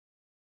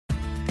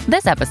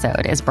This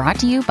episode is brought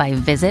to you by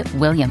Visit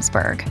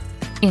Williamsburg.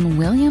 In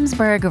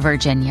Williamsburg,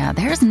 Virginia,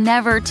 there's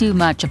never too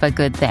much of a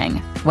good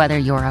thing. Whether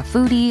you're a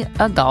foodie,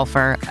 a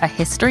golfer, a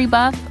history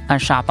buff, a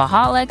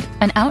shopaholic,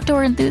 an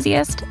outdoor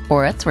enthusiast,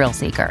 or a thrill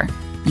seeker,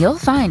 you'll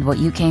find what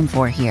you came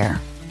for here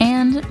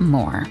and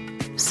more.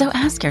 So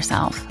ask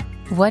yourself,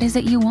 what is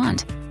it you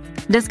want?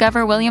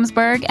 Discover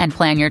Williamsburg and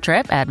plan your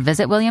trip at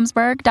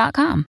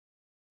visitwilliamsburg.com.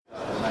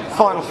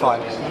 Final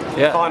fight.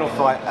 Yeah. Final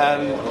fight.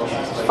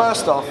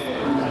 First off,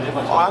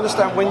 I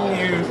understand when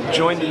you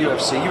joined the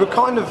UFC, you were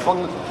kind of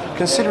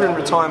considering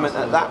retirement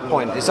at that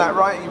point. Is that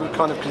right? You were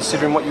kind of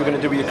considering what you were going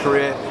to do with your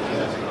career.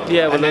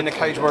 Yeah. Well, and then the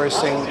Cage Warriors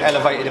thing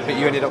elevated a bit.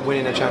 You ended up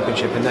winning a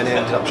championship, and then you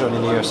ended up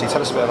joining the UFC.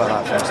 Tell us a bit about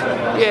that first.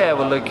 Yeah.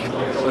 Well, like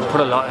we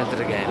put a lot into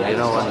the game, you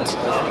know, and I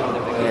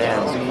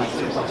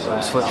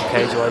was with the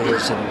Cage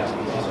Warriors,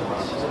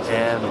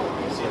 and I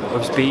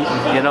was beaten.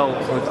 You know,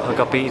 I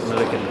got beaten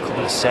like in a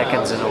couple of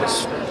seconds, and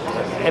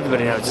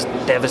everybody knows it's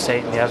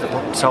devastating. You have to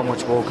put so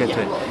much work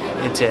into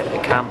a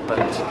camp,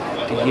 and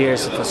the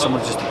years for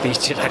someone just to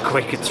beat you that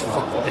quick, it's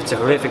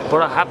horrific.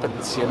 But it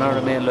happens, you know what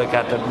I mean? Like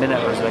at the minute,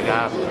 I was like,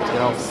 you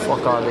know,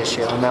 fuck all this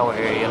shit. I'm out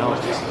here, you know.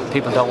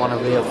 People don't want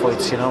real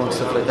fights, you know, and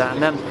stuff like that.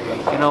 And then,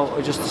 you know,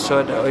 I just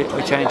decided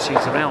I changed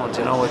things around.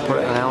 You know, I put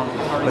it around,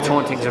 I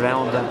turned things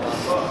around, and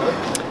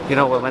you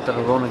know, I went on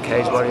a run in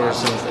Cage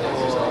Warriors, and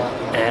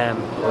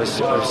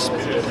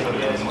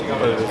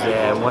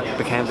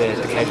became the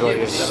Cage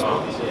Warriors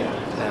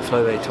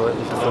flyweight title,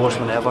 the first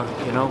one ever,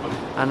 you know.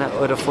 And I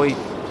had a fight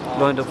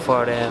lined up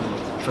for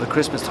the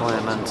Christmas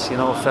time, and you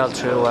know, fell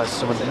through as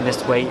someone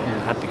missed weight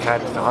and had to be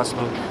carried to the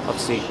hospital.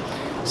 Obviously,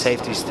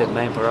 safety's the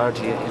main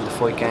priority in the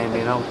fight game,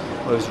 you know.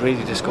 I was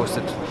really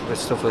disgusted with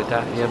stuff like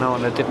that, you know,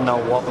 and I didn't know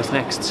what was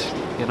next,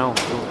 you know.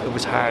 It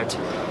was hard.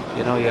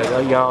 You know,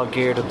 you're all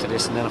geared up to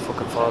this, and then it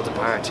fucking falls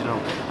apart, you know.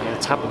 And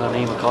it's happened on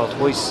Ema Call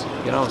twice,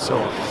 you know.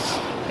 So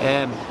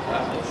I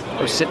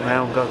was sitting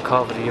around, got a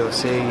call for the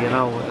UFC, you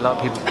know. A lot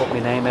of people put my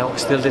name out. I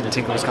still didn't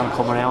think it was going to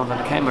come around, and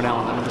it came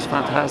around, and it was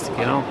fantastic,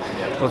 you know.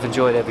 I've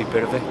enjoyed every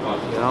bit of it,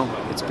 you know.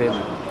 It's been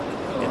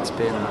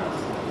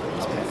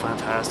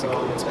fantastic.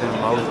 It's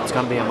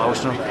going to be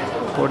emotional.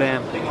 But I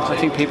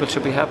think people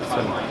should be happy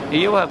for me. Are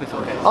you happy for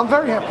me? I'm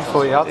very happy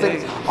for you. I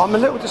think I'm a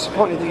little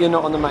disappointed that you're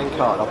not on the main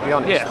card, I'll be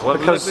honest. Yeah, well,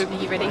 because Are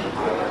you ready?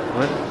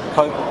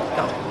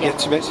 yeah,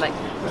 2 minutes. Like,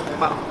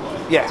 well,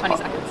 yeah. 20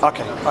 seconds.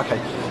 Okay.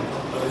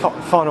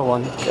 Final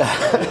one.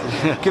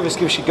 give us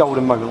your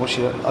golden moment. What's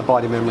your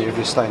abiding memory of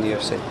your stay in the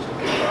UFC?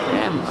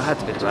 I had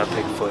to be the Brad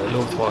Pitt fight. I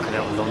loved walking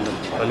out in London.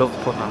 I loved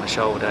putting on a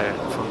show there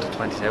in front of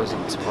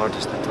 20,000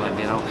 supporters that time,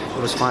 you know.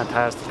 It was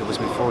fantastic. It was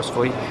my first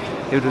fight.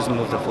 Who doesn't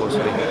love the first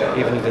fight,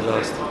 even if they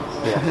lost?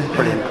 Yeah,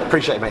 brilliant.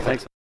 Appreciate it, mate. Thanks.